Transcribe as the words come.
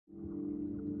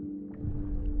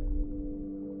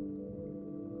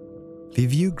We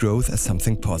view growth as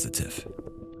something positive.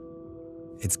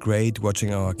 It's great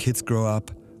watching our kids grow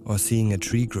up or seeing a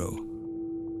tree grow.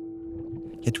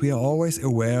 Yet we are always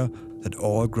aware that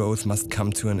all growth must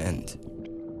come to an end.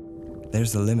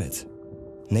 There's a limit.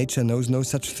 Nature knows no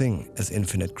such thing as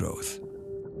infinite growth.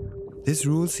 This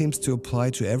rule seems to apply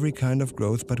to every kind of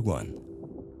growth but one.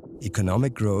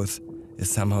 Economic growth is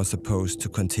somehow supposed to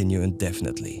continue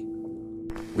indefinitely.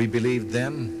 We believed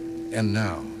then and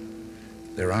now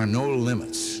there are no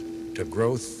limits to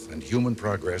growth and human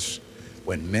progress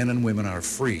when men and women are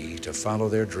free to follow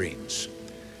their dreams.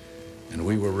 And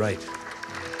we were right.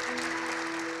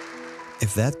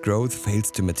 If that growth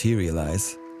fails to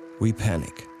materialize, we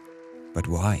panic. But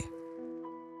why?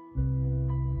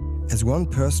 As one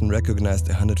person recognized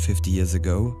 150 years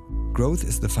ago, growth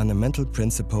is the fundamental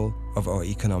principle of our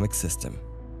economic system.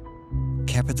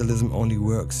 Capitalism only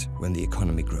works when the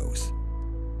economy grows.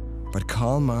 But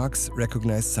Karl Marx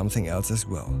recognized something else as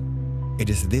well. It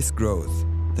is this growth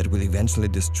that will eventually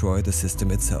destroy the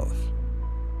system itself.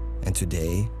 And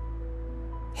today,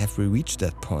 have we reached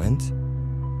that point?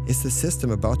 Is the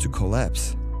system about to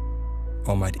collapse?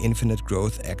 Or might infinite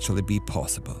growth actually be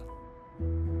possible?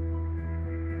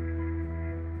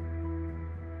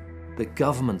 The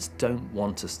governments don't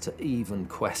want us to even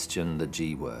question the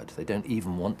G word. They don't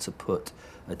even want to put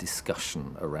a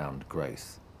discussion around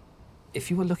growth. If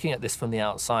you were looking at this from the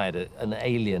outside, an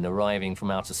alien arriving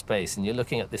from outer space, and you're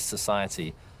looking at this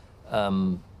society,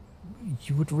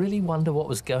 you would really wonder what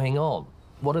was going on.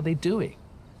 What are they doing?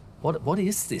 What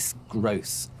is this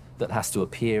growth that has to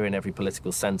appear in every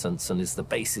political sentence and is the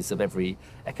basis of every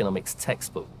economics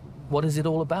textbook? What is it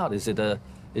all about? Is it a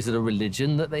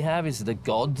religion that they have? Is it a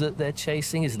god that they're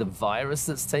chasing? Is it a virus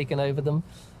that's taken over them?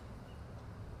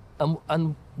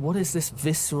 And what is this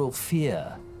visceral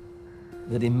fear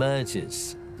that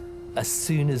emerges as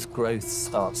soon as growth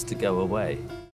starts to go away?